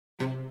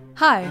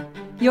Hi,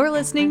 you're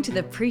listening to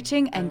the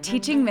preaching and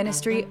teaching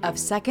ministry of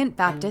Second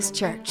Baptist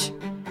Church.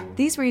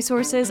 These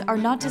resources are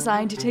not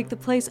designed to take the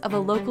place of a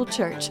local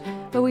church,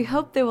 but we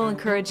hope they will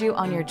encourage you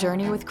on your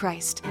journey with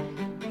Christ.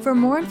 For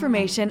more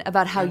information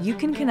about how you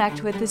can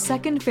connect with the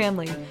Second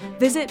family,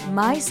 visit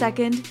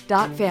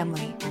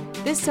mysecond.family.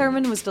 This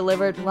sermon was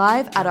delivered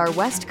live at our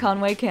West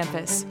Conway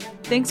campus.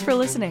 Thanks for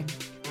listening.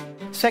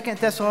 2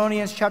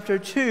 Thessalonians chapter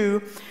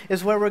 2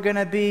 is where we're going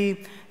to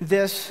be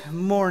this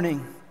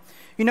morning.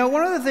 You know,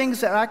 one of the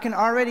things that I can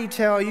already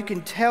tell, you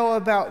can tell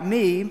about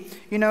me,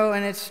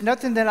 and it's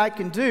nothing that I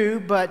can do,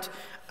 but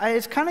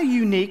it's kind of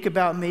unique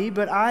about me,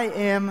 but I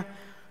am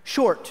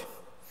short.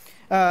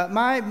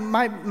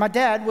 My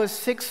dad was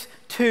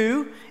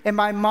 6'2", and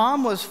my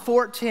mom was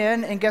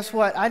 4'10", and guess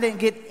what? I didn't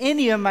get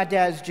any of my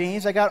dad's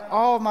genes. I got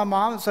all of my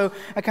mom, so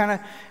I kind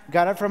of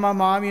got it from my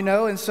mom,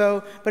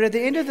 but at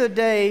the end of the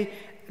day,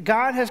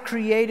 God has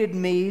created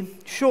me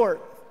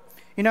short.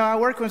 I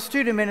work with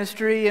student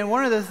ministry, and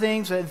one of the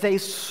things that they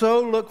so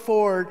look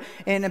forward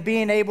in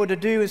being able to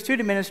do in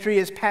student ministry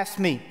is pass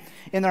me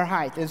in their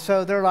height. And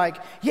so they're like,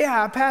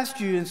 yeah, I passed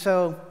you. And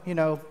so,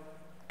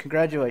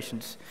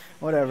 congratulations,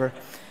 whatever.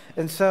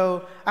 And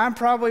so I'm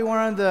probably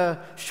one of the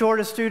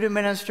shortest student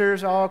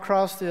ministers all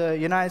across the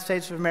United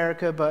States of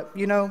America, but,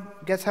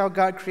 guess how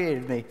God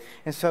created me.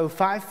 And so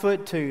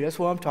 5'2", that's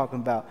what I'm talking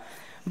about.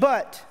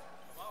 But,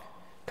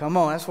 come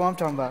on, that's what I'm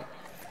talking about.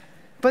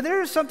 But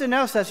there is something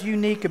else that's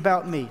unique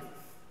about me.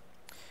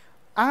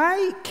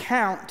 I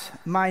count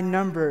my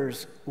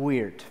numbers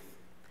weird.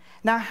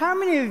 Now, how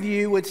many of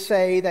you would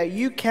say that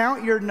you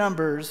count your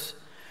numbers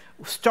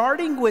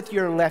starting with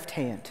your left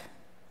hand?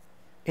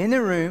 In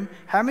the room,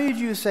 how many of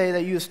you say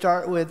that you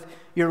start with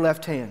your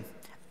left hand?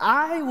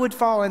 I would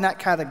fall in that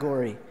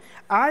category.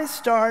 I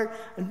start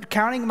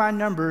counting my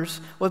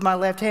numbers with my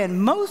left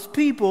hand. Most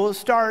people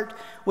start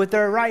with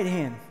their right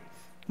hand.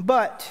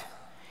 But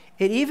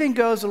it even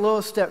goes a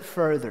little step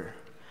further.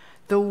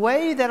 The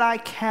way that I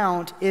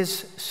count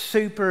is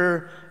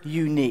super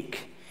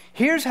unique.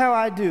 Here's how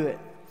I do it.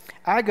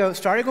 I go,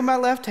 starting with my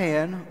left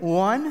hand,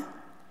 1,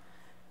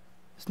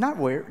 it's not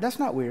weird, that's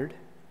not weird.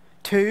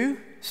 2,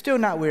 still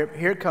not weird,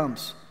 here it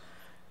comes.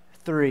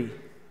 3.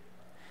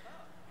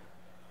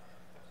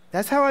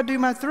 That's how I do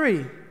my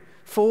 3.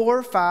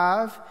 4,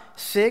 5,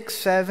 6,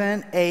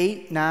 7,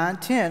 8, 9,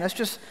 10. That's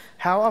just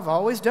how I've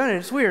always done it.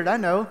 It's weird, I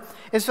know.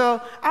 And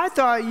so I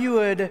thought you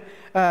would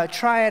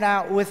try it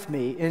out with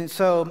me. And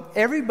so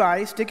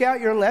everybody, stick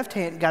out your left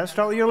hand. Got to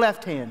start with your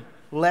left hand.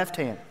 Left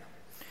hand.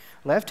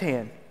 Left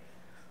hand.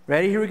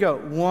 Ready? Here we go.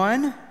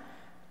 1,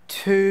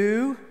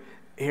 2,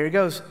 here it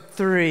goes.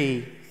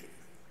 3,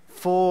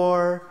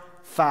 4,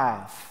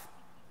 5.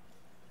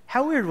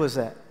 How weird was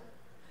that?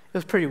 It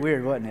was pretty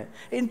weird, wasn't it?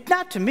 And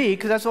not to me,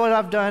 because that's what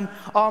I've done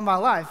all my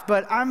life.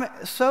 But I'm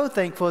so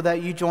thankful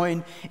that you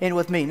joined in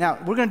with me. Now,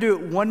 we're going to do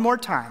it one more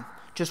time.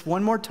 Just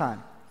one more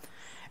time.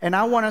 And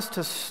I want us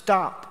to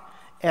stop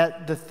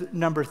at the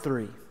number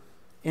 3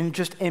 and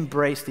just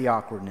embrace the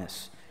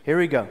awkwardness. Here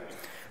we go.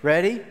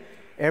 Ready?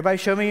 Everybody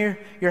show me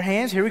your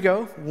hands. Here we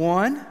go.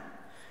 1,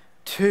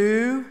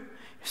 2,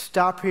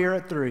 stop here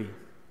at 3.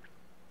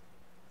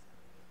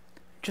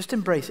 Just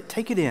embrace it.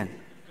 Take it in.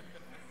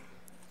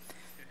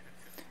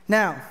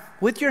 Now,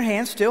 with your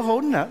hands still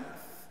holding up,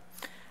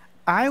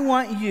 I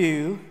want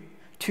you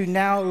to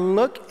now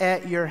look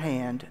at your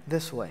hand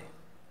this way.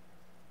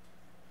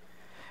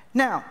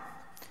 Now,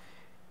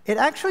 it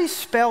actually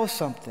spells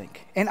something,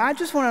 and I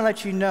just want to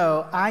let you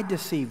know I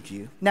deceived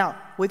you. Now,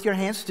 with your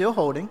hand still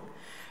holding,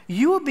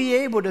 you will be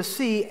able to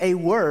see a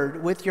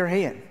word with your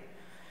hand.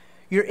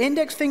 Your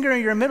index finger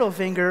and your middle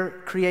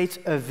finger creates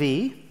a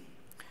V.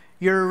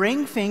 Your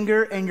ring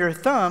finger and your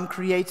thumb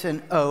creates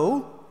an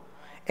O.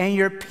 And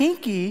your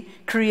pinky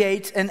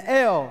creates an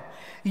L.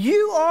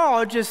 You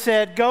all just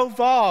said, go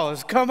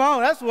Vols. Come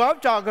on, that's what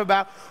I'm talking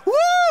about.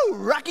 Woo!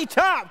 Rocky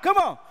Top, come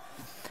on.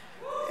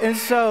 And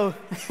so,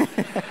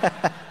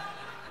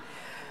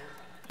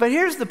 but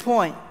here's the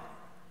point.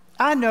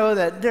 I know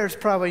that there's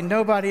probably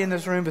nobody in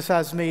this room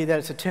besides me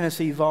that's a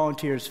Tennessee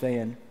Volunteers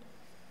fan.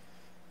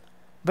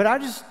 But I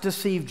just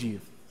deceived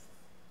you.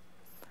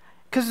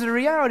 Because the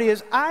reality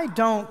is, I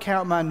don't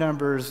count my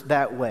numbers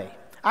that way.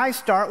 I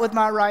start with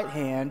my right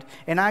hand,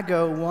 and I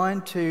go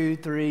 1, 2,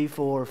 3,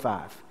 4,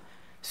 5,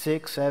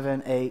 6,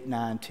 7, 8,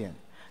 9, 10.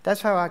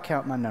 That's how I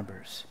count my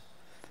numbers.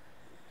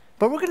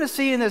 But we're going to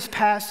see in this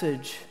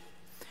passage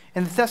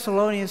in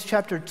Thessalonians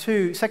chapter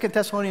 2, 2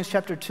 Thessalonians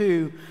chapter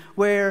 2,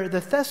 where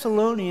the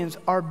Thessalonians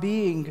are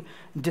being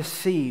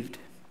deceived.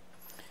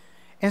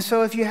 And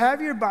so if you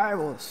have your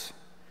Bibles,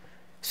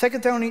 2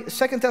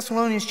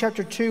 Thessalonians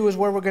chapter 2 is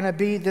where we're going to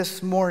be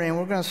this morning.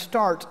 We're going to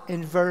start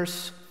in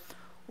verse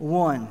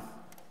 1.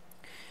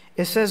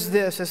 It says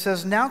this, it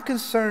says, now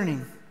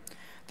concerning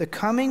the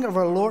coming of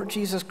our Lord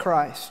Jesus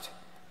Christ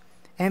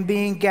and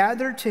being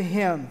gathered to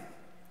him,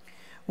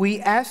 we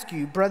ask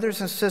you,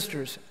 brothers and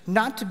sisters,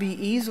 not to be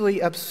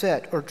easily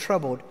upset or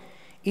troubled,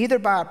 either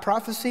by a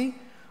prophecy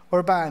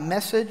or by a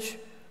message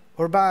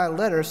or by a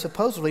letter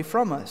supposedly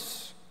from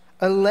us,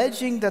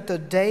 alleging that the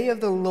day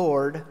of the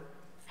Lord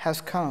has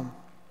come.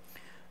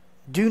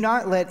 Do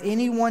not let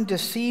anyone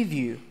deceive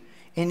you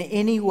in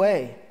any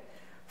way,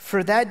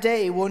 for that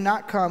day will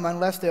not come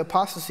unless the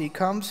apostasy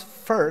comes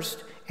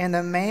first and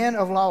the man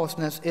of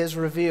lawlessness is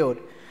revealed,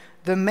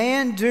 the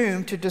man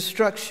doomed to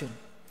destruction.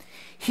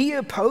 He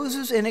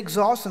opposes and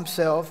exalts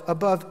himself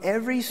above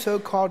every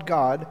so-called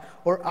God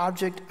or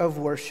object of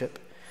worship,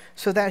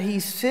 so that he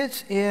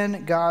sits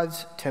in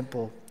God's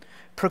temple,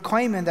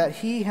 proclaiming that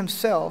he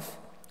himself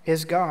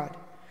is God.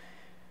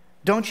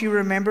 Don't you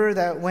remember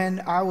that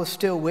when I was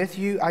still with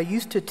you, I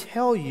used to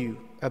tell you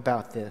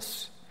about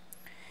this?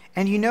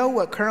 And you know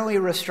what currently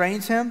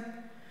restrains him?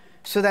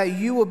 So that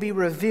you will be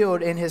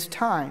revealed in his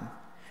time.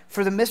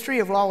 For the mystery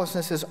of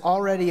lawlessness is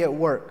already at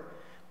work,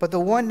 but the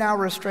one now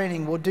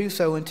restraining will do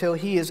so until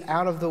he is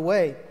out of the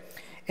way.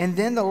 And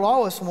then the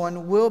lawless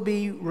one will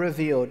be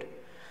revealed.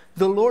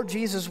 The Lord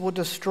Jesus will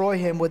destroy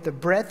him with the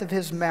breath of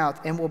his mouth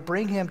and will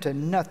bring him to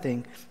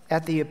nothing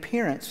at the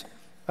appearance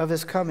of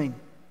his coming.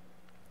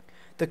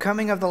 The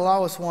coming of the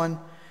lawless one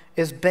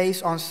is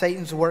based on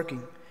Satan's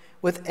working,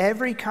 with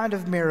every kind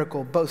of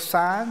miracle, both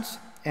signs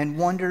and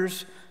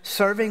wonders,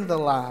 serving the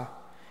lie,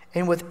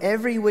 and with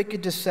every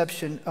wicked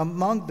deception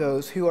among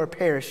those who are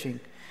perishing.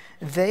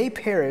 They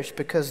perish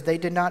because they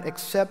did not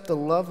accept the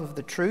love of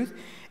the truth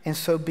and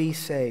so be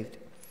saved.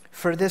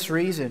 For this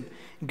reason,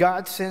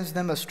 God sends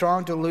them a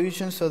strong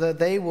delusion so that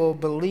they will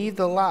believe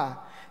the lie,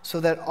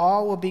 so that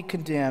all will be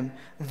condemned,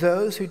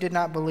 those who did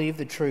not believe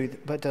the truth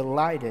but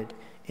delighted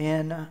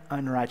in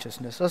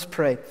unrighteousness. Let's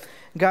pray.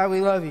 God,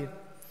 we love you.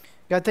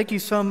 God, thank you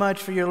so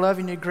much for your love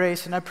and your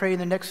grace. And I pray in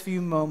the next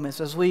few moments,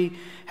 as we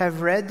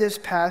have read this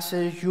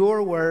passage,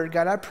 your word,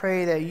 God, I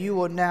pray that you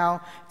will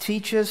now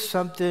teach us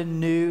something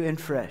new and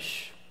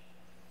fresh.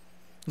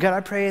 God,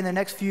 I pray in the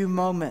next few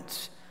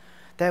moments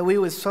that we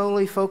would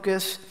solely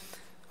focus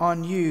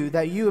on you,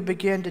 that you would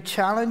begin to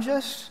challenge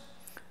us,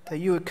 that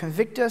you would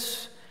convict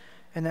us,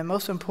 and that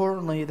most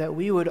importantly, that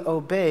we would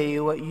obey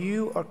what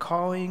you are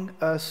calling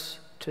us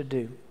to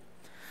do.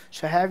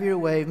 So have your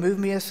way, move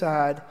me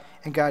aside,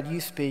 and God, you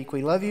speak.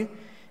 We love you,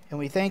 and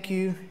we thank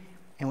you,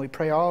 and we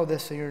pray all of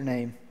this in your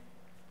name.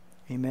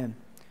 Amen.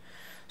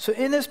 So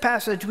in this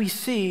passage, we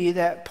see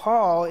that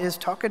Paul is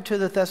talking to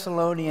the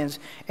Thessalonians,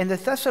 and the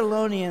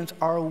Thessalonians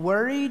are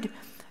worried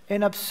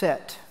and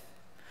upset.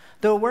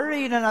 They're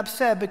worried and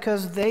upset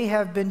because they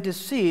have been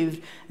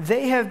deceived.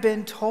 They have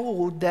been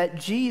told that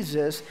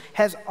Jesus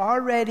has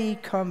already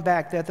come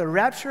back, that the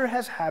rapture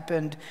has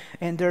happened,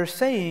 and they're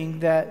saying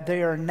that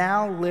they are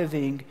now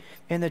living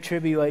in the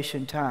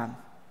tribulation time.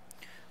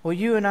 Well,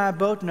 you and I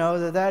both know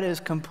that that is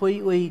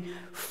completely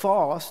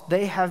false.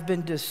 They have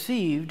been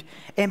deceived,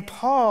 and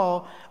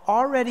Paul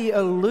already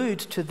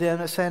alludes to them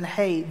as saying,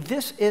 hey,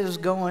 this is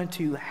going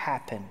to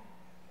happen.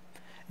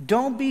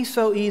 Don't be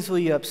so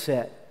easily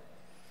upset.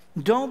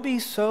 Don't be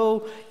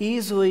so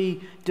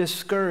easily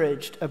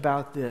discouraged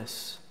about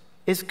this.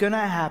 It's going to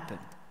happen.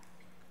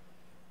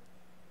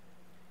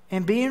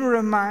 And being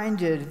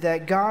reminded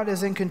that God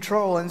is in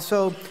control. And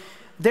so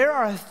there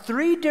are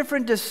 3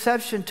 different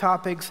deception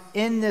topics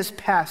in this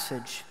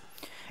passage.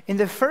 And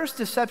the first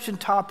deception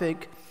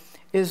topic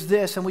is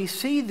this, and we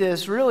see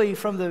this really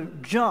from the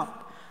jump.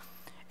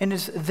 And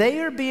it's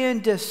they are being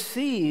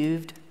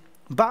deceived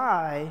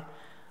by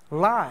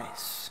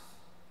lies.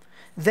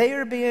 They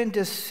are being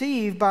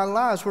deceived by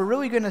lies. We're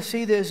really going to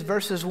see this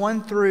verses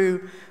 1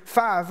 through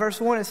 5. Verse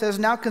 1, it says,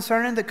 now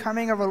concerning the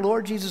coming of our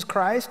Lord Jesus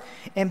Christ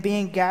and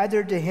being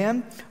gathered to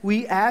him,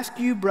 we ask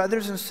you,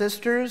 brothers and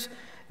sisters,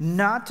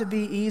 not to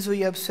be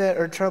easily upset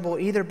or troubled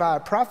either by a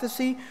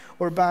prophecy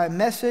or by a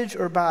message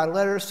or by a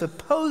letter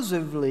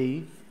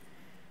supposedly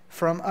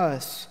from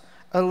us,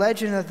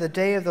 alleging that the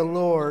day of the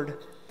Lord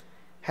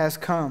has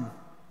come.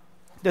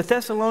 The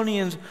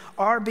Thessalonians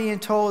are being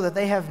told that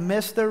they have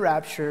missed the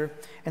rapture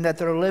and that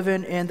they're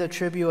living in the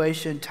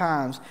tribulation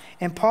times.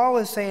 And Paul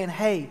is saying,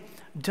 hey,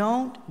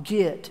 don't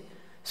get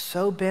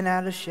so bent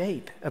out of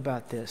shape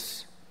about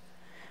this.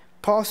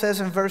 Paul says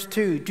in verse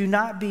 2, do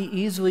not be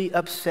easily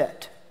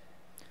upset.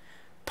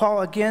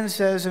 Paul again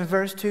says in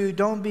verse 2,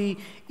 don't be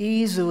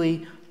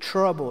easily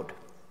troubled.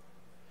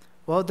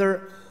 Well,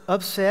 they're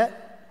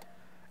upset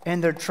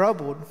and they're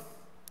troubled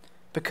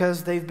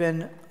because they've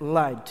been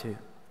lied to.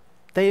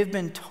 They have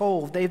been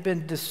told, they've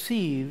been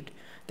deceived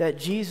that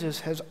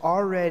Jesus has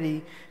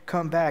already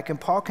come back. And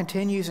Paul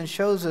continues and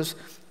shows us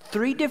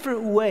 3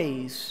 different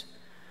ways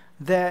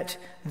that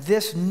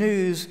this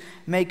news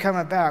may come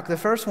about. The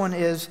first one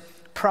is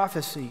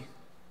prophecy.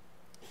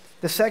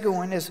 The second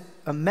one is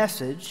a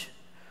message.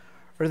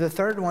 Or the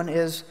third one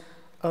is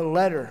a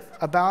letter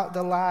about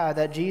the lie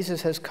that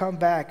Jesus has come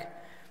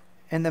back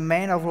and the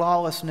man of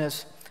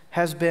lawlessness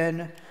has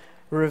been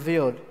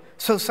revealed.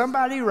 So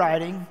somebody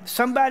writing,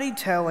 somebody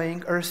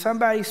telling, or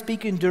somebody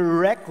speaking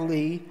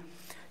directly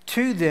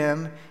to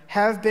them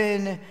have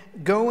been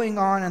going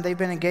on and they've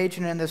been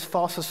engaging in this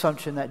false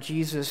assumption that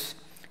Jesus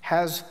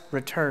has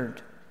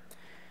returned.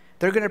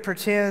 They're going to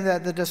pretend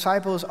that the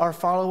disciples are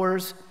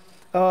followers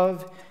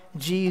of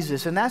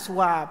Jesus. And that's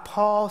why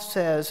Paul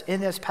says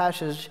in this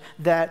passage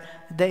that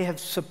they have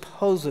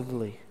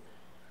supposedly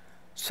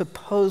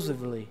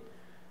supposedly.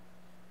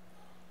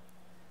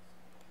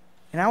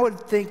 And I would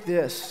think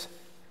this: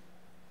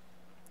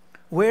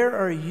 where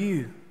are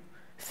you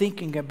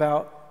thinking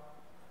about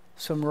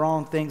some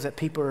wrong things that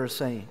people are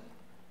saying?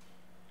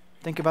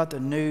 Think about the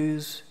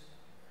news.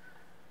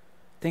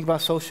 Think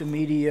about social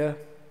media.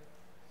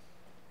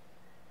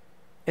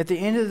 At the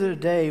end of the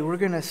day, we're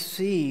going to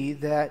see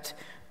that,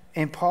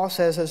 and Paul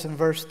says this in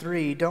verse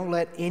 3, don't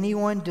let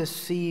anyone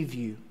deceive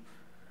you.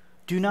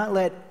 Do not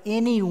let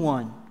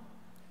anyone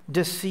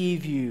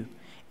deceive you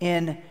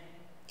in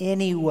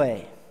any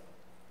way.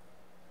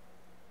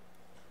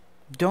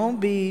 Don't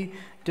be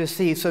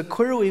deceived. So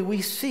clearly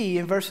we see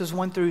in verses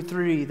 1 through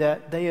 3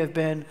 that they have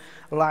been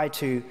lied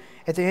to.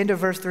 At the end of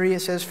verse 3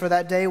 it says, for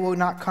that day will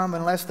not come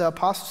unless the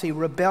apostasy,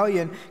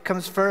 rebellion,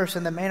 comes first,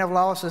 and the man of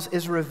lawlessness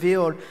is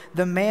revealed,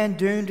 the man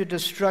doomed to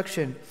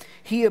destruction.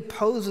 He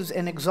opposes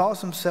and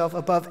exalts himself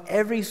above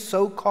every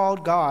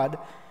so-called God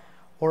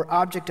or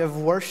object of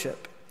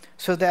worship,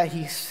 so that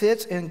he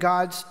sits in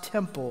God's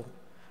temple,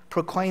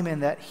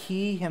 proclaiming that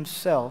he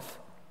himself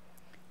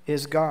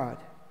is God.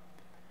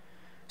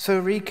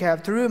 So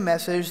recap, through a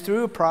message,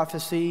 through a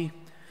prophecy,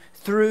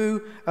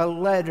 through a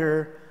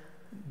letter,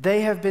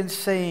 they have been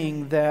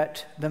saying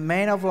that the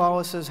man of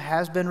lawlessness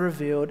has been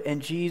revealed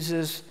and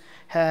Jesus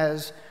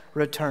has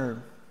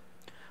returned.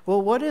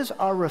 Well, what is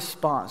our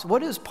response?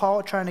 What is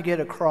Paul trying to get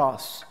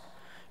across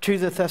to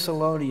the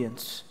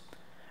Thessalonians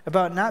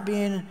about not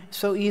being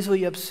so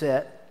easily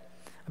upset,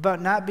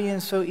 about not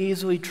being so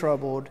easily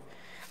troubled?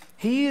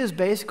 He is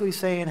basically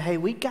saying, hey,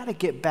 we got to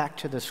get back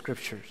to the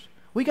Scriptures.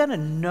 We got to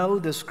know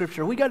the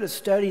Scripture. We got to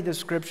study the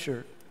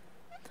Scripture.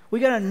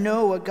 We got to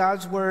know what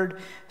God's Word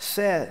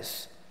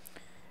says.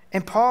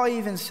 And Paul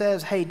even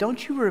says, hey,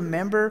 don't you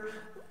remember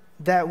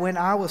that when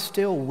I was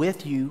still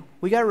with you?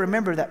 We got to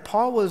remember that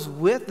Paul was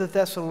with the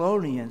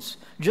Thessalonians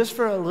just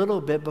for a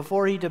little bit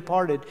before he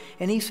departed.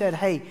 And he said,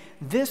 hey,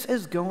 this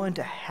is going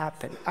to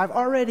happen. I've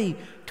already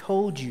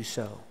told you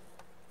so.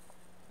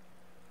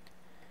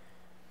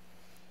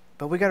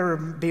 But we got to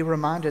be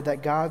reminded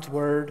that God's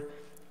Word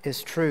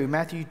is true.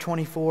 Matthew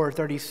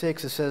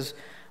 24:36, it says,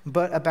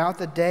 but about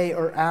the day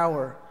or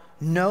hour,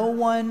 no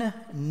one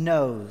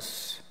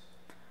knows,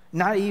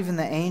 not even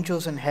the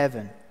angels in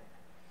heaven,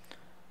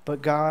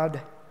 but God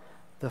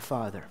the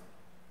Father.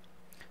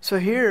 So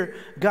here,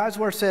 God's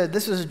Word said,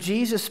 this is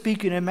Jesus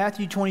speaking in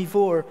Matthew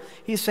 24.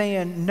 He's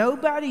saying,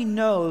 nobody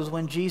knows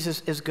when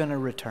Jesus is going to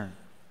return.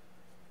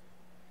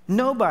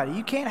 Nobody.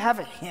 You can't have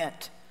a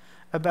hint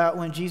about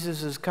when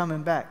Jesus is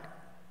coming back.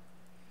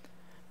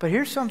 But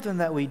here's something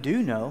that we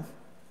do know.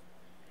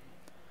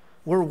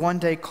 We're one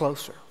day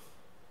closer.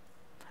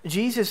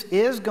 Jesus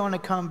is going to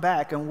come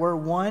back, and we're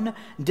one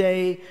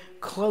day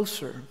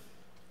closer.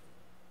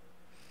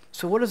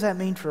 So what does that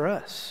mean for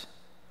us?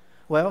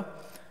 Well,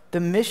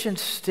 the mission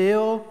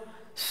still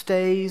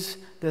stays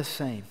the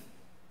same.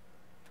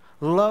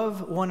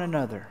 Love one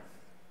another.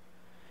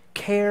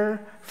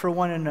 Care for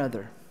one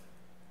another.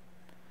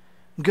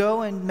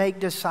 Go and make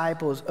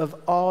disciples of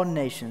all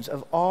nations,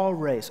 of all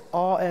race,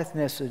 all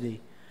ethnicity,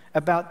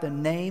 about the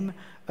name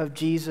of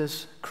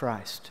Jesus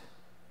Christ.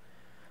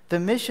 The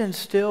mission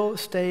still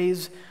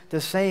stays the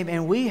same,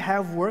 and we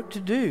have work to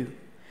do.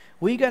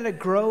 We got to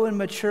grow and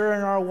mature in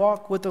our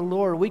walk with the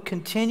Lord. We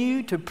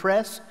continue to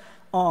press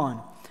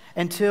on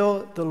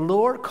until the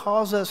Lord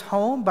calls us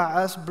home by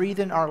us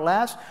breathing our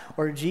last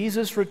or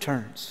Jesus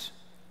returns.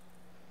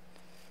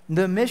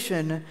 The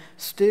mission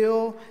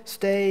still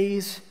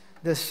stays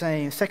the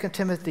same. 2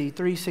 Timothy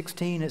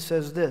 3:16, it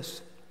says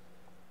this: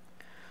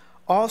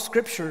 all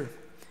Scripture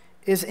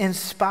is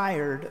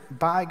inspired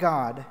by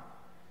God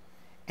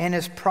and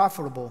is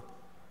profitable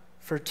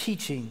for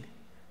teaching,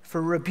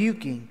 for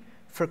rebuking,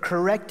 for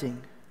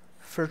correcting,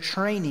 for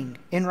training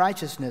in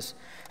righteousness,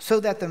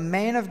 so that the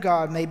man of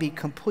God may be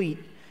complete,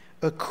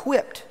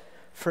 equipped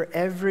for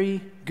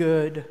every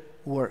good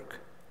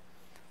work.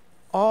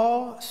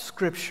 All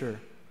Scripture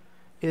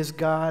is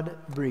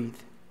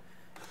God-breathed.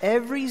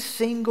 Every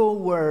single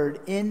word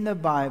in the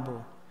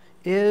Bible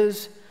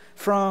is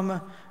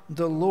from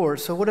the Lord.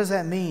 So what does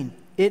that mean?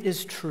 It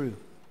is true.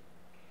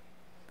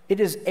 It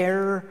is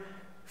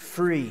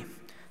error-free.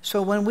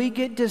 So when we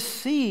get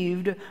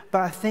deceived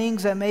by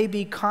things that may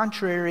be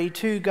contrary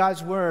to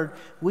God's Word,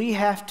 we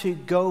have to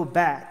go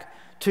back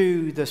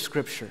to the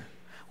Scripture.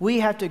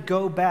 We have to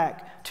go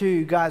back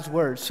to God's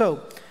Word.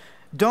 So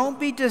don't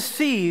be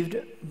deceived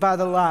by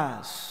the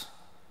lies.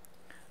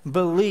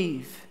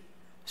 Believe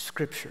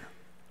Scripture.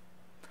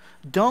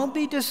 Don't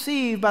be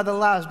deceived by the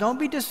lies. Don't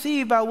be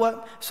deceived by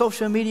what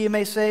social media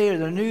may say or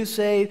the news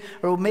say,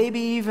 or maybe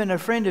even a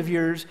friend of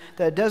yours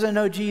that doesn't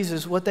know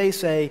Jesus, what they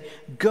say.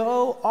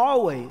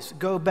 Always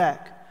go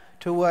back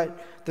to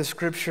what the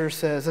Scripture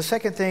says. The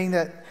second thing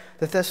that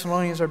the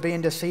Thessalonians are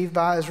being deceived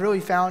by is really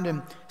found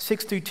in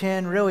 6 through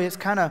 10. Really, it's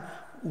kind of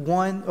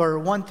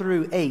 1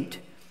 through 8.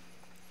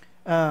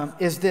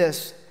 Is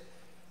this: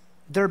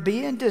 they're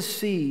being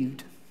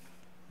deceived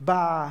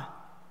by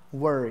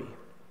worry.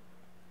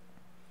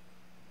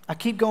 I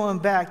keep going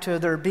back to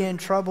they're being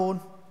troubled,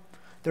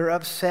 they're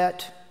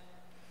upset.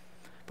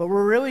 But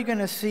we're really going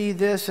to see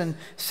this in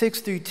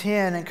 6 through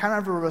 10 and kind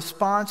of a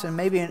response and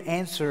maybe an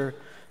answer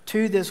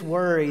to this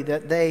worry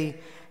that they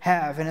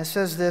have. And it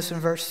says this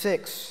in verse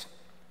 6.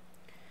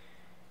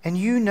 And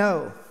you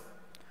know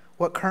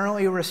what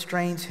currently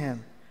restrains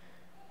him,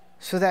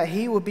 so that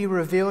he will be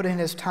revealed in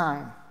his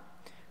time.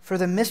 For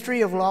the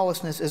mystery of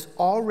lawlessness is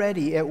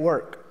already at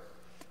work,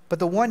 but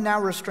the one now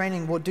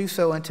restraining will do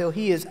so until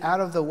he is out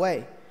of the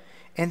way,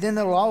 and then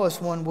the lawless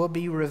one will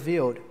be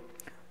revealed.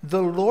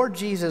 The Lord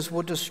Jesus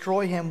will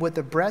destroy him with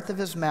the breath of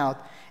his mouth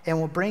and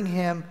will bring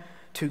him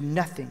to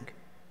nothing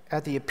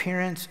at the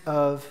appearance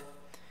of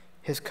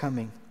his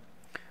coming.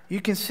 You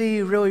can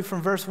see really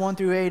from verse 1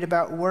 through 8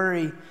 about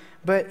worry,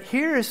 but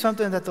here is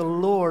something that the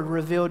Lord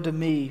revealed to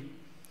me,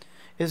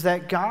 is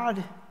that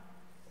God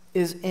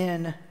is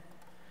in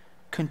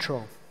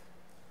control.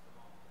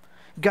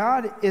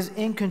 God is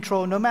in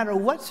control no matter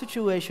what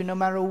situation, no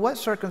matter what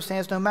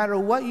circumstance, no matter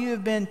what you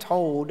have been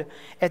told.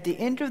 At the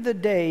end of the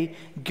day,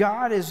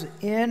 God is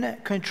in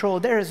control.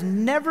 There has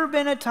never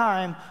been a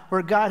time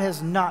where God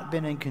has not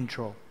been in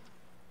control.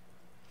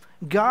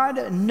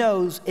 God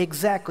knows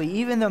exactly,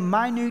 even the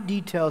minute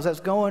details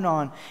that's going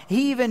on.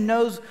 He even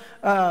knows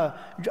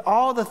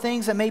all the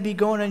things that may be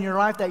going on in your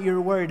life that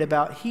you're worried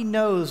about. He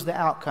knows the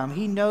outcome.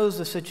 He knows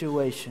the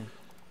situation.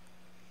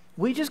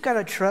 We just got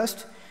to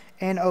trust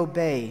and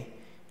obey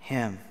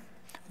him.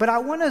 But I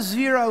want to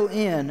zero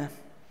in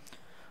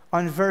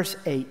on verse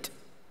 8.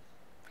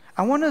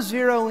 I want to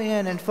zero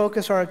in and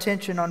focus our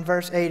attention on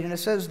verse 8. And it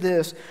says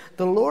this: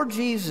 the Lord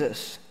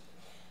Jesus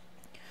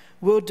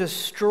will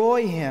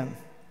destroy him.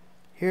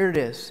 Here it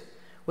is,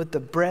 with the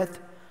breath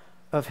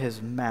of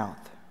his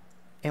mouth,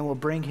 and will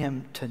bring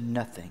him to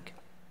nothing.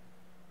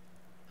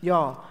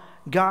 Y'all,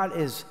 God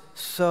is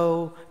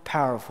so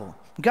powerful.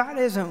 God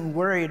isn't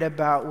worried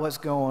about what's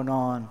going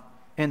on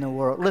in the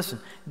world. Listen,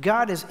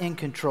 God is in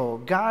control.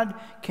 God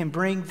can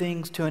bring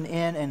things to an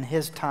end in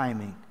his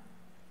timing.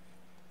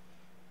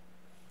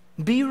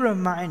 Be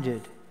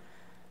reminded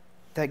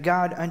that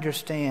God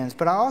understands.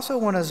 But I also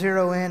want to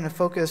zero in and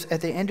focus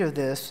at the end of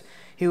this.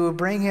 He would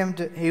bring him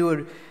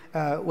to,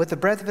 with the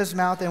breath of his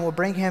mouth, and will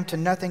bring him to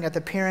nothing at the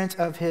appearance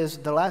of his,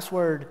 the last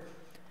word,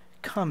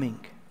 coming.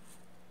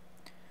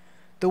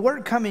 The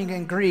word coming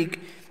in Greek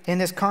in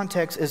this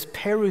context is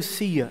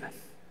parousia.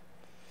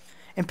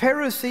 And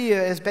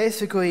parousia is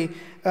basically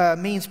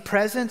means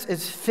presence.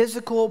 It's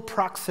physical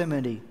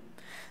proximity.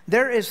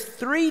 There is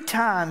 3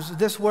 times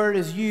this word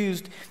is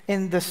used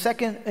in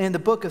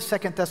the book of 2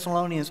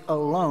 Thessalonians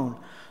alone.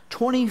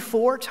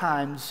 24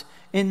 times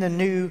in the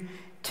New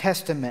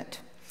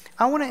Testament.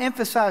 I want to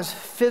emphasize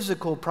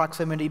physical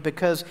proximity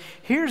because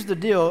here's the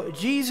deal.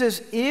 Jesus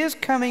is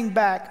coming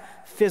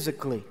back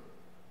physically.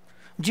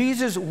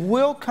 Jesus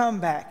will come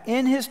back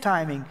in his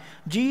timing.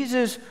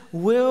 Jesus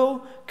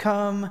will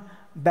come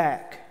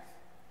back.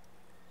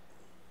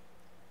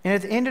 And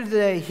at the end of the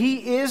day,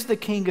 he is the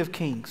King of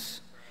Kings.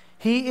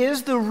 He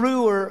is the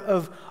ruler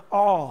of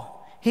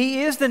all.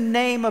 He is the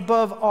name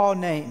above all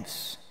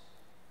names.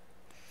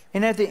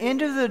 And at the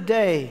end of the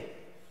day,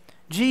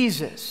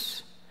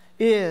 Jesus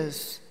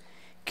is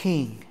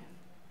King.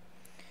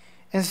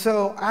 And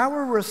so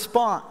our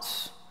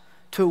response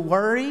to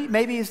worry,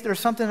 maybe there's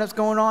something that's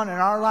going on in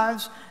our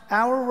lives,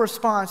 our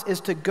response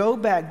is to go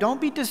back. Don't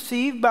be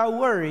deceived by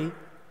worry.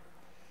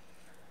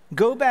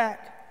 Go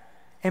back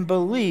and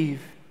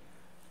believe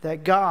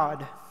that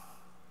God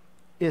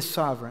is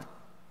sovereign,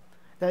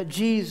 that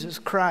Jesus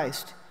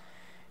Christ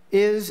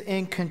is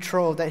in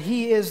control, that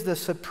he is the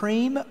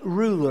supreme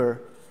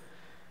ruler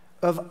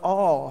of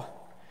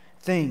all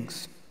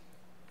things.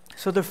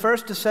 So the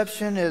first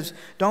deception is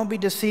don't be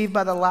deceived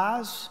by the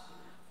lies.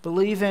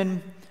 Believe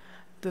in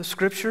the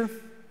scripture.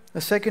 The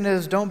second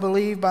is don't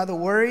believe by the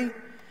worry.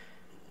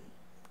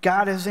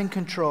 God is in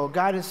control.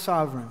 God is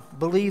sovereign.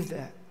 Believe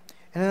that.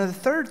 And then the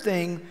third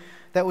thing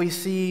that we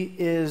see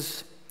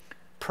is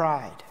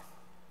pride.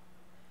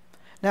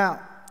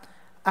 Now,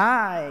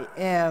 I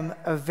am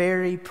a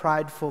very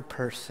prideful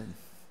person.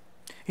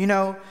 You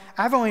know,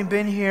 I've only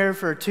been here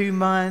for 2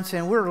 months,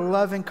 and we're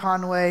loving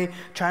Conway,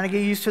 trying to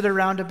get used to the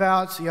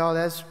roundabouts. Y'all,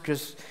 that's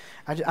just,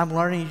 I'm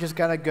learning, you just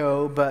got to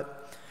go.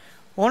 But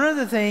one of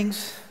the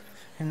things,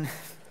 and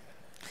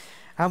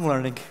I'm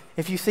learning,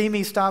 if you see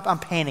me stop, I'm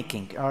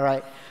panicking, all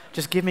right?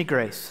 Just give me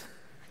grace.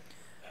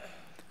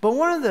 But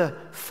one of the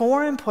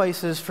foreign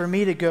places for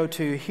me to go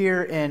to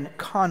here in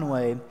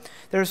Conway,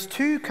 there's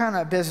 2 kind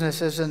of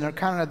businesses, and they're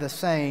kind of the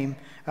same,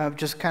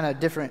 just kind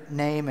of different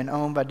name and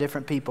owned by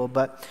different people.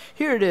 But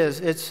here it is.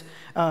 It's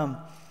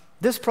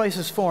this place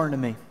is foreign to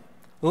me.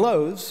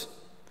 Lowe's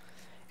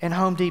and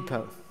Home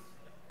Depot.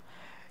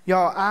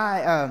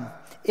 Y'all,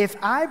 if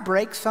I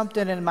break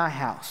something in my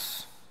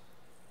house,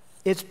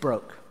 it's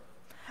broke.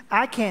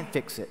 I can't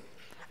fix it.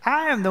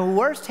 I am the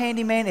worst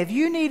handyman. If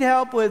you need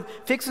help with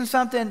fixing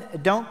something,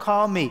 don't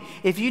call me.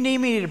 If you need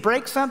me to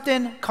break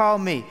something, call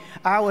me.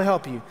 I will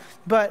help you.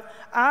 But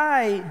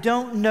I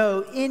don't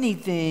know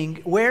anything,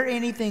 where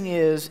anything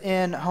is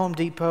in Home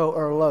Depot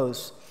or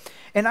Lowe's.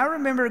 And I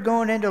remember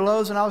going into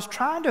Lowe's and I was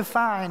trying to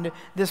find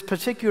this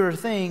particular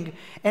thing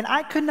and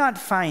I could not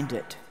find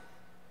it.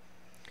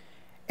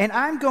 And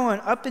I'm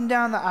going up and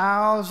down the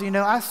aisles,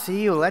 I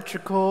see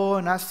electrical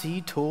and I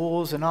see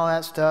tools and all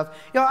that stuff.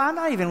 I'm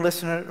not even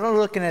listening or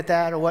looking at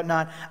that or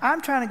whatnot.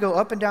 I'm trying to go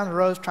up and down the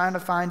rows trying to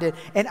find it.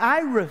 And I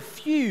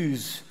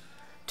refuse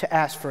to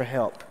ask for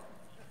help.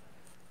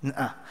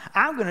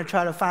 I'm going to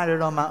try to find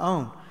it on my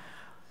own.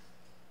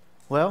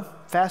 Well,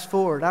 fast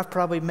forward, I've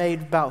probably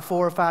made about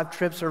 4 or 5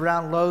 trips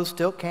around Lowe's,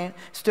 still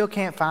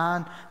can't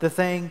find the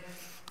thing.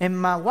 And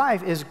my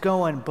wife is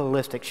going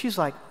ballistic. She's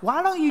like,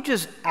 why don't you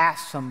just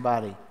ask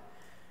somebody?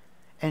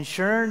 And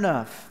sure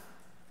enough,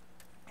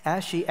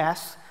 as she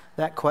asks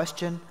that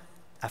question,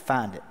 I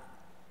find it.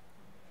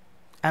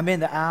 I'm in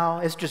the aisle.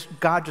 It's just,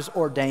 God just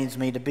ordains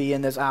me to be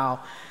in this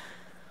aisle.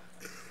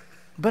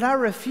 But I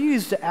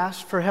refuse to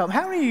ask for help.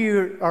 How many of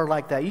you are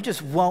like that? You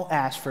just won't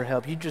ask for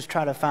help. You just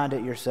try to find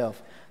it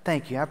yourself.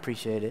 Thank you. I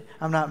appreciate it.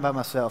 I'm not by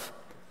myself.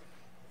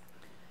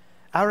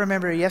 I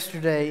remember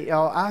yesterday,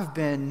 I've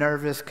been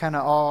nervous kind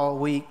of all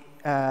week.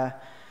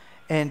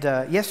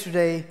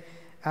 Yesterday,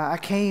 I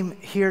came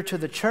here to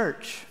the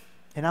church,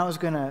 and I was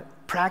going to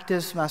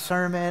practice my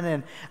sermon,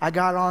 and I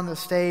got on the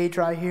stage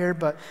right here,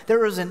 but there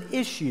was an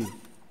issue,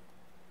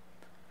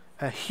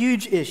 a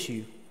huge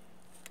issue.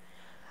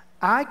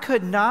 I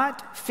could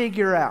not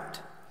figure out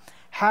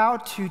how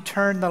to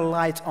turn the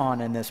lights on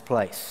in this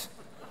place.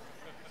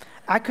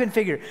 I couldn't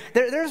figure.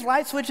 There's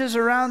light switches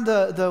around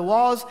the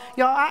walls.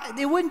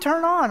 It wouldn't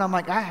turn on. I'm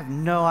like, I have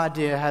no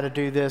idea how to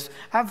do this.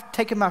 I've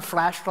taken my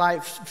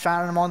flashlight,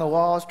 shining them on the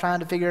walls,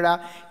 trying to figure it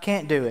out.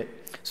 Can't do it.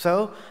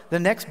 So the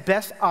next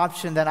best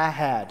option that I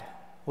had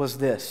was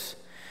this.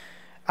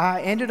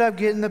 I ended up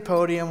getting the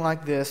podium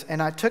like this,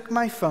 and I took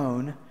my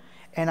phone,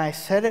 and I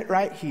set it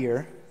right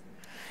here,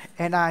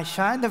 and I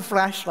shined the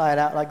flashlight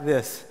out like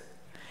this.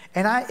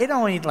 And it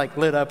only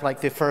lit up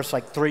the first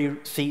 3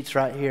 seats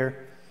right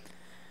here.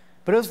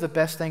 But it was the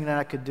best thing that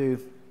I could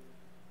do.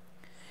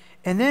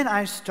 And then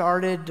I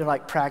started to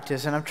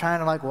practice, and I'm trying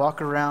to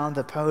walk around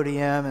the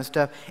podium and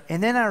stuff.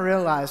 And then I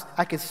realized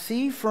I could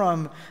see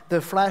from the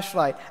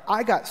flashlight,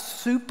 I got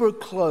super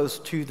close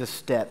to the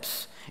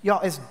steps.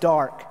 Y'all, it's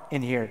dark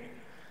in here.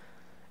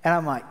 And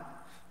I'm like,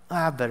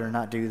 I better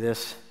not do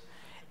this.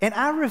 And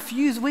I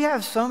refuse. We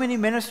have so many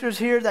ministers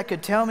here that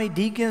could tell me,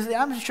 deacons,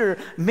 I'm sure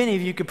many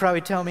of you could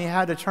probably tell me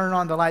how to turn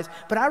on the lights.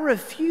 But I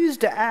refuse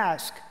to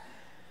ask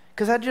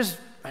because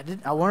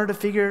I wanted to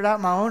figure it out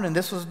my own, and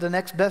this was the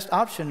next best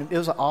option. It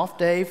was an off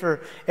day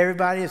for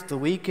everybody. It's the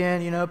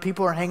weekend,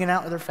 people are hanging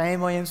out with their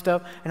family and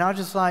stuff. And I was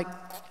just like,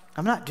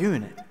 I'm not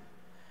doing it.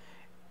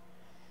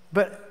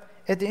 But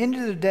at the end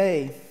of the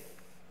day,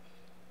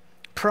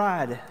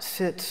 pride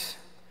sits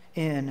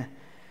in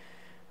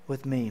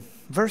with me.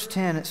 Verse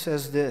 10, it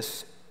says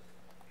this,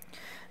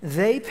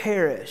 they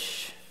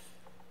perish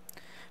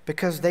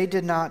because they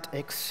did not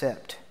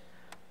accept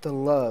the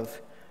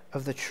love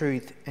of the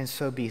truth and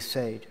so be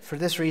saved. For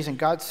this reason,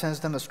 God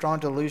sends them a strong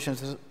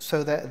delusion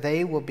so that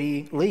they will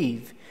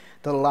believe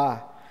the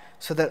lie,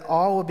 so that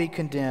all will be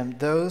condemned,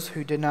 those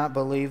who did not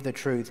believe the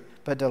truth,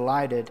 but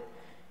delighted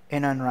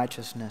in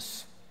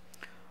unrighteousness.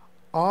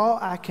 All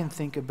I can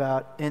think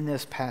about in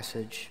this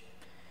passage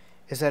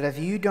is that if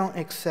you don't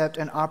accept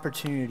an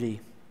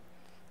opportunity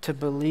to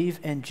believe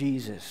in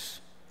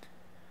Jesus,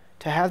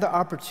 to have the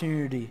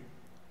opportunity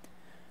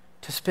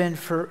to spend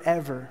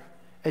forever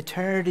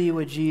eternity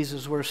with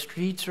Jesus, where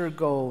streets are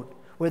gold,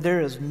 where there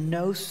is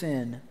no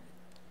sin,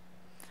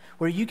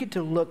 where you get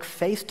to look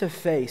face to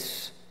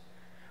face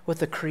with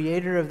the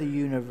creator of the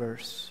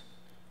universe.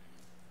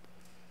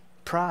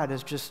 Pride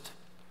is just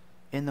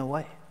in the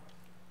way.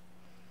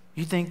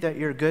 You think that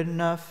you're good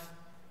enough?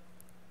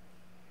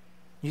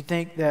 You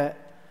think that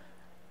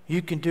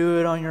you can do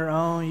it on your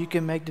own? You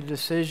can make the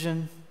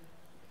decision?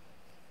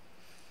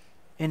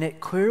 And it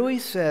clearly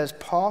says,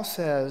 Paul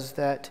says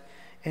that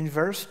in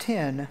verse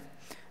 10,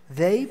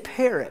 they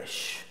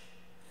perish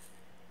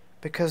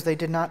because they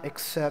did not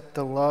accept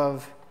the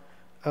love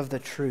of the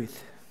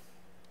truth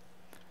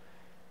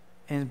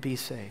and be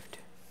saved.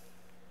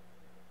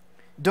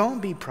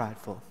 Don't be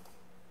prideful.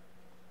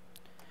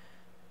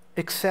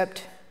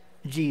 Accept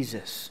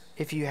Jesus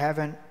if you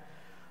haven't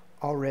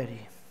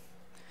already.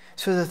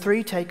 So the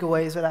 3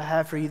 takeaways that I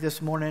have for you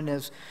this morning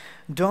is,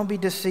 don't be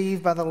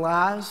deceived by the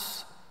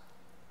lies.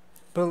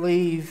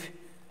 Believe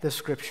the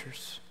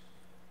scriptures.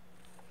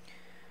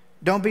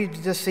 Don't be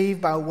deceived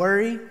by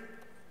worry.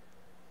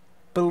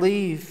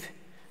 Believe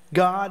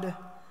God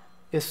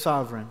is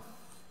sovereign.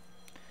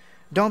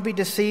 Don't be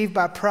deceived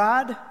by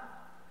pride.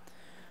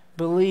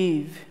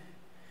 Believe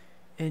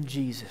in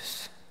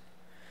Jesus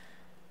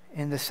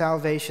and the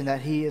salvation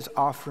that He is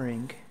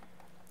offering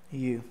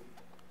you.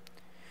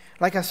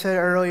 Like I said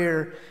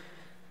earlier,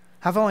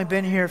 I've only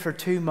been here for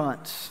 2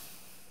 months.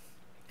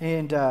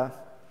 And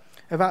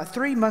about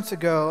 3 months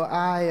ago,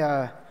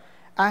 I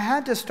I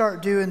had to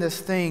start doing this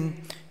thing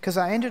because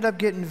I ended up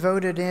getting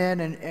voted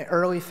in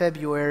early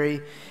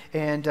February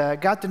and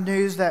got the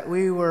news that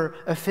we were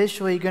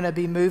officially going to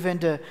be moving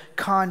to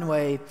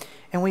Conway.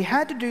 And we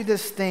had to do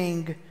this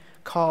thing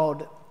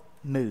called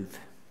move.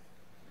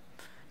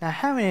 Now,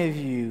 how many of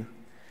you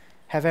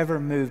have ever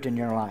moved in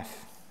your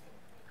life?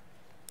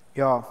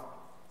 Y'all,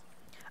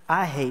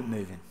 I hate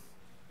moving.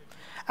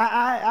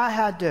 I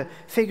had to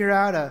figure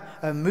out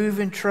a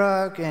moving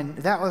truck, and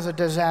that was a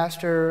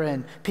disaster,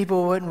 and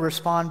people wouldn't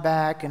respond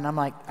back, and I'm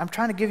like, I'm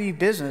trying to give you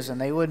business,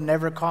 and they would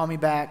never call me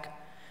back.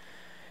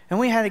 And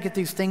we had to get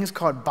these things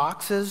called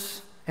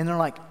boxes, and they're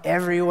like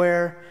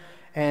everywhere,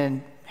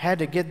 and had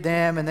to get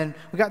them, and then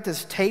we got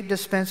this tape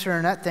dispenser,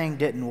 and that thing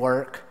didn't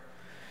work.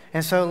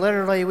 And so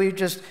literally we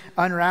just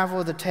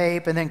unraveled the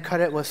tape and then cut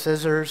it with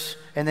scissors,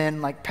 and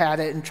then like pat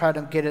it and try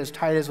to get it as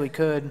tight as we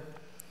could.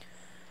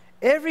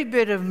 Every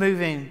bit of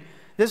moving,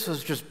 this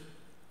was just,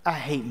 I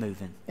hate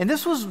moving. And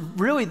this was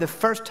really the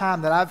first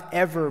time that I've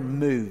ever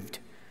moved,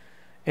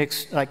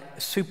 like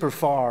super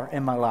far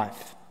in my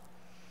life.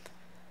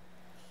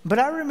 But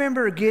I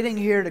remember getting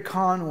here to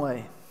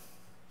Conway,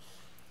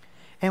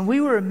 and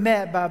we were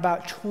met by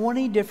about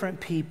 20 different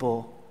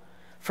people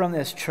from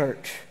this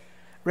church,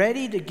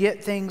 ready to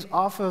get things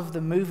off of the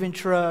moving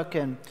truck.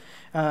 And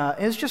it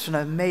was just an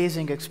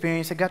amazing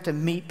experience. I got to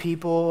meet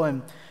people,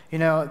 and you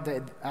know,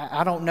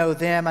 I don't know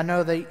them. I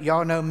know that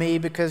y'all know me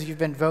because you've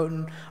been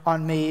voting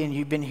on me and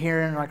you've been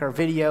hearing like our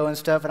video and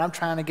stuff, and I'm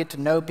trying to get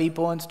to know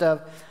people and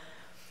stuff.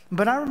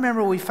 But I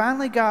remember we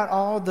finally got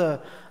all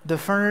the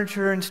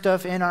furniture and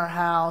stuff in our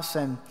house,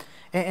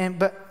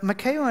 but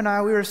Michaela and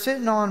I, we were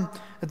sitting on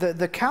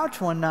the couch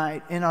one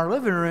night in our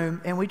living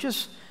room, and we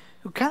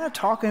were kind of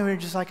talking, and we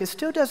were just like, it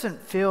still doesn't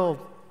feel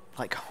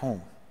like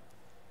home.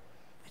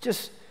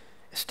 It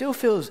still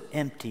feels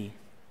empty.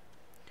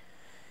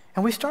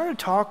 And we started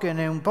talking,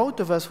 and both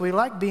of us, we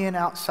like being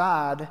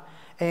outside,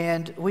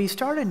 and we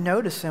started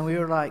noticing, we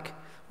were like,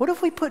 what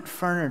if we put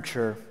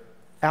furniture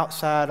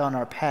outside on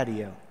our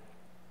patio?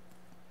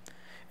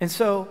 And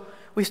so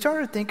we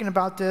started thinking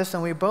about this,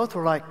 and we both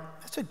were like,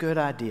 that's a good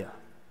idea.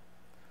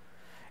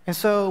 And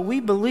so we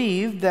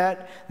believed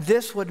that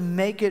this would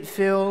make it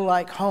feel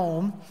like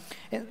home.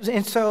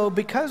 And so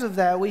because of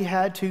that, we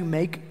had to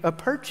make a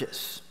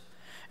purchase.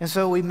 And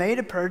so we made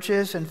a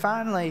purchase, and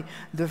finally,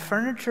 the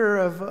furniture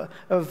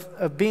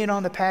of being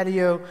on the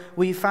patio,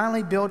 we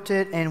finally built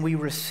it, and we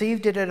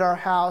received it at our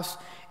house,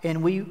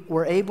 and we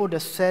were able to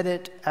set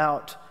it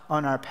out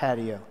on our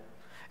patio.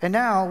 And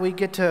now we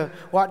get to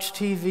watch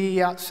TV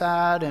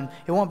outside, and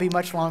it won't be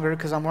much longer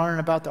because I'm learning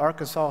about the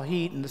Arkansas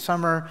heat in the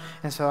summer,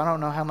 and so I don't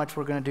know how much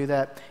we're going to do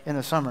that in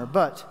the summer.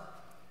 But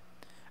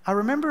I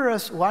remember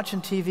us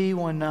watching TV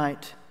one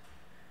night,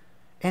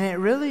 and it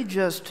really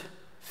just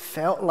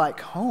felt like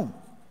home.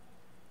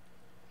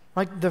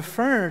 Like the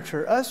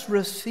furniture, us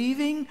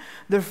receiving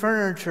the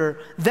furniture,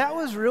 that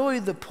was really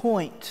the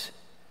point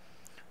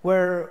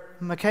where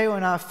Michaela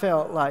and I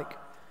felt like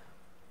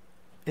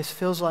it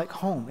feels like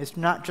home. It's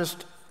not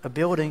just a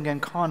building in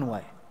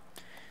Conway.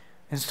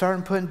 And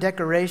starting putting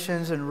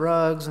decorations and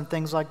rugs and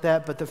things like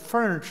that, but the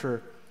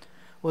furniture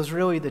was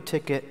really the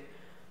ticket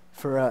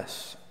for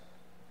us.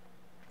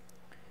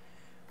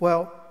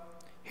 Well,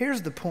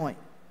 here's the point.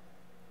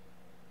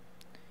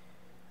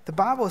 The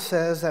Bible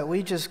says that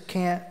we just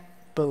can't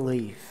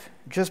believe.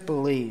 Just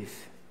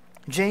believe.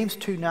 James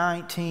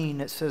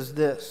 2:19, it says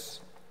this.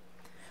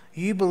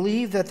 You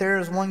believe that there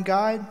is one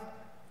God?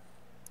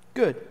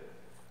 Good.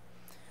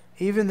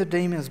 Even the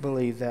demons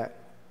believe that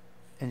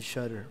and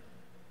shudder.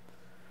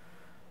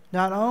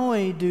 Not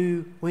only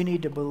do we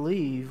need to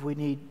believe, we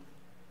need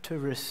to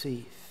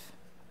receive.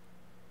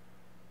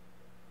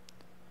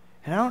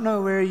 And I don't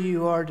know where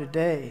you are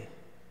today,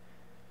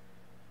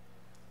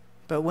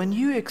 but when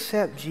you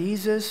accept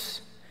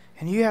Jesus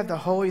and you have the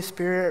Holy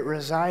Spirit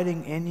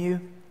residing in you,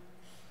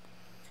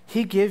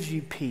 He gives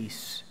you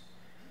peace.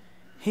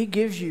 He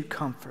gives you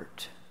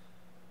comfort.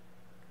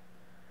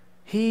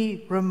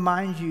 He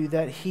reminds you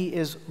that He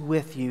is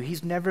with you.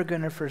 He's never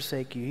going to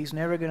forsake you. He's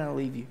never going to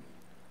leave you.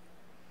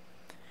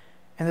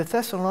 And the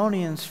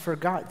Thessalonians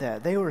forgot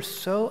that. They were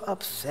so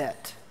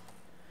upset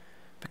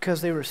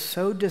because they were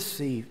so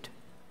deceived.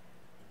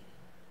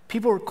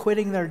 People were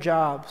quitting their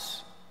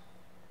jobs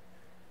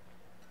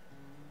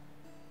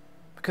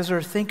because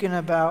they're thinking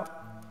about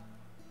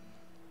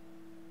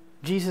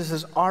Jesus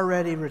has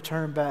already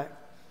returned back.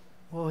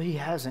 Well, He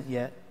hasn't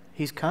yet.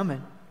 He's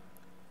coming.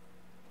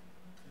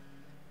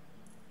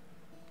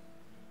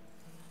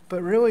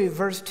 But really,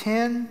 verse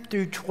 10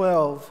 through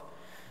 12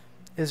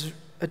 is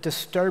a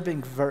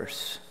disturbing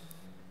verse.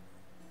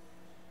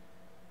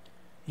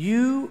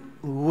 You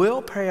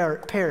will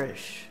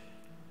perish.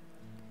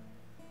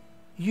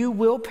 You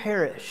will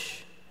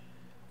perish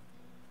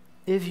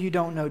if you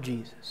don't know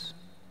Jesus.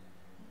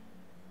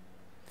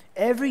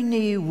 Every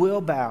knee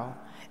will bow.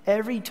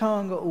 Every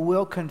tongue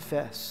will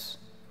confess.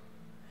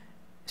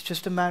 It's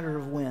just a matter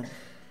of when.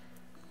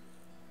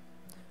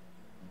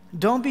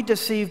 Don't be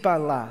deceived by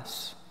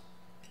lies.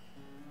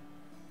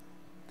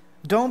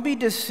 Don't be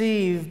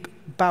deceived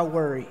by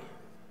worry.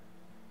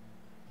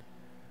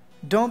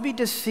 Don't be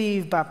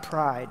deceived by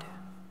pride.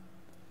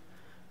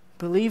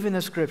 Believe in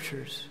the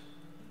Scriptures.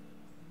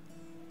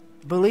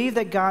 Believe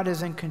that God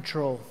is in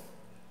control.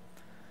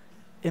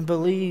 And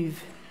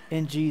believe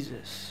in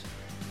Jesus.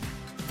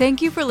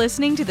 Thank you for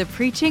listening to the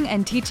preaching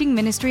and teaching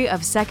ministry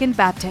of Second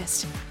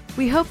Baptist.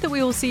 We hope that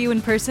we will see you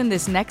in person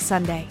this next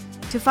Sunday.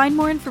 To find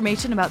more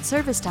information about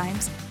service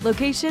times,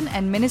 location,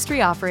 and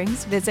ministry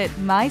offerings, visit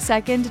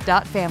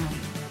mysecond.family.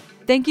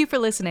 Thank you for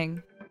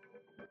listening.